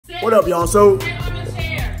What up, y'all? So,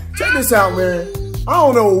 check this out, man. I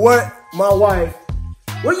don't know what my wife,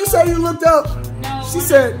 what you say you looked up? No, she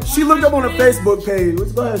said she looked up on her Facebook page.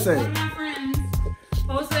 Let's go ahead and say. One of my friends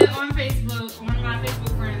posted on Facebook, one of my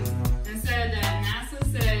Facebook friends, and said that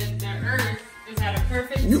NASA said the Earth is at a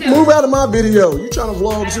perfect You tilt. move out of my video. You trying to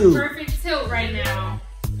vlog At too. a perfect tilt right now.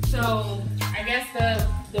 So, I guess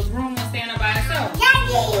the broom will stand up by itself.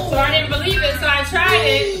 So I didn't believe it, so I tried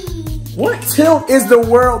it. What tilt is the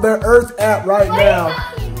world, the Earth at right now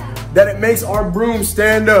that it makes our broom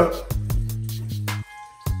stand up?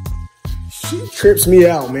 She trips me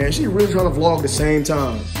out, man. She really trying to vlog at the same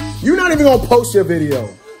time. You're not even gonna post your video.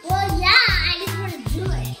 Well, yeah, I just want to do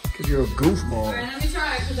it. Cause you're a goofball. Alright, let me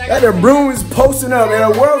try it. That the broom is posting up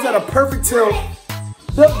and the world's at a perfect tilt.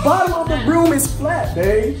 The bottom of the broom is flat,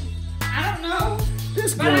 babe. I don't know.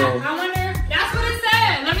 This But girl. I wonder, that's what it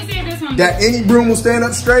said. Let me see if this one That any broom will stand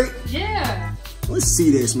up straight? Yeah. Let's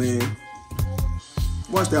see this, man.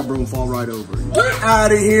 Watch that broom fall right over. Get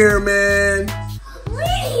out of here, man.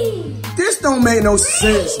 This don't make no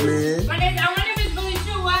sense, man. But I wonder if it's really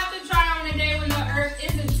true. We'll have to try on a day when the Earth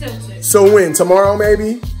isn't tilted. So when? Tomorrow,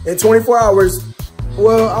 maybe? In 24 hours?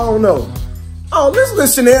 Well, I don't know. Oh, listen to the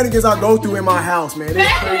shenanigans I go through in my house, man. There's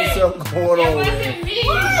crazy stuff going It on, wasn't man. me.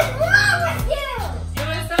 What is wrong with you? It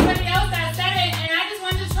was somebody else that said it, and I just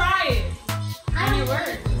wanted to try it. And it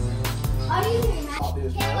worked. Are you hearing that?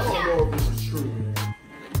 I don't know if this is true, man.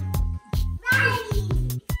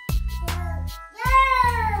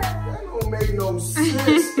 That don't make no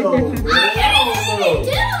sense, though, man. I don't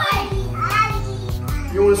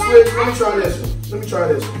know. You want to switch? Let me try this one. Let me try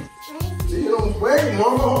this one. See, you don't wait,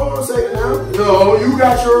 mama. Hold on a second now. No, you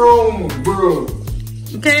got your own broom.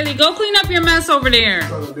 Kaylee, go clean up your mess over there. I'm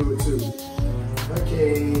trying to do it too.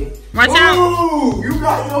 Okay. Watch out. Ooh, you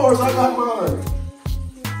got yours. I got mine.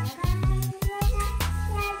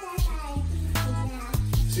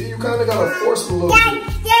 See, you kind of got to force it a little bit.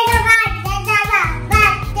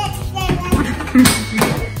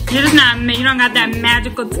 You're just not, you don't got that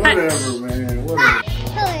magical touch. Whatever, man. Whatever.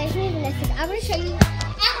 Hello, it's me, Vanessa. I'm going to show you.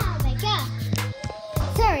 Oh my god.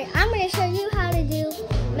 Sorry, I'm going to show you how to do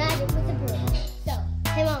magic with the broom. So,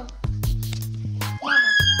 hey, Mom. Mama.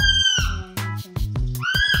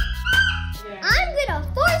 I'm going to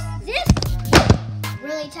force this.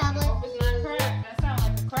 Really, tablet? Hope it's not crack. That sounds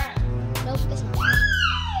like a crack. Nope, it's not.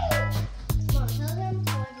 Mom, tell them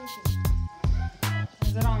what to do.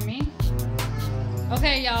 Is it on me?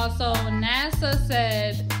 Okay, y'all, so NASA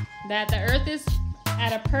said that the Earth is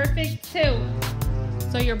at a perfect tilt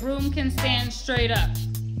so your broom can stand straight up.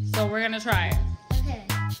 So we're gonna try it.